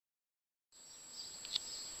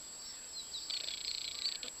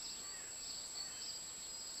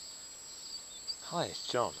Hi, it's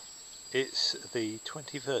John. It's the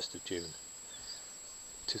 21st of June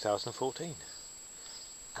 2014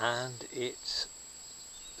 and it's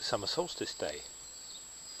Summer Solstice Day.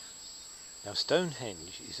 Now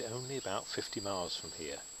Stonehenge is only about 50 miles from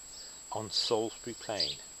here on Salisbury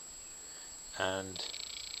Plain, and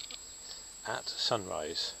at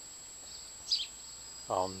sunrise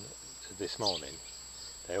on this morning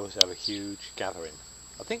they always have a huge gathering.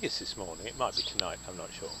 I think it's this morning, it might be tonight, I'm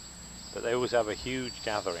not sure. But they always have a huge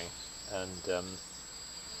gathering and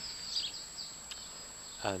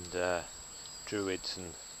druids and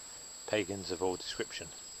pagans of all description.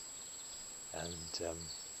 And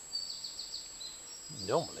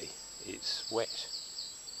normally it's wet,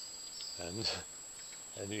 and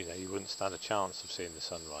you know, you wouldn't stand a chance of seeing the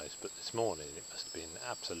sunrise. But this morning it must have been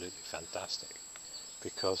absolutely fantastic,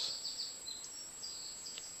 because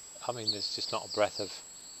I mean, there's just not a breath of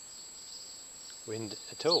wind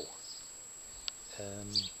at all.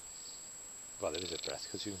 Well, there is a breath,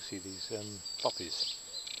 because you can see these poppies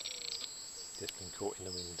just been caught in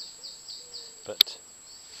the wind. But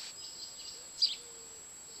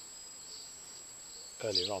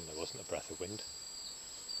earlier on there wasn't a breath of wind.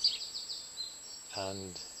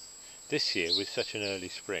 And this year, with such an early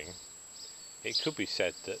spring, it could be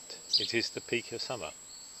said that it is the peak of summer.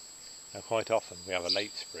 Now quite often we have a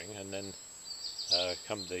late spring, and then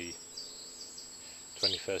come the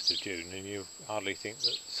 21st of June and you hardly think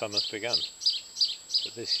that summer's begun.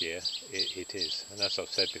 But this year it is, and as I've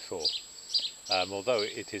said before, although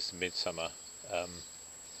it is midsummer,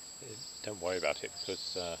 don't worry about it,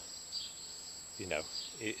 because you know,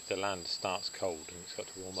 the land starts cold and it's got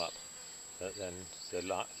to warm up. But then the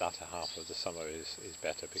latter half of the summer is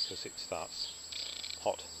better, because it starts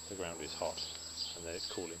hot, the ground is hot, and then it's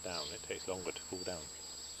cooling down. It takes longer to cool down.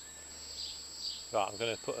 Right, I'm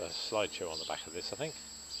going to put a slideshow on the back of this, I think,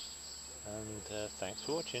 and thanks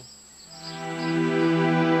for watching.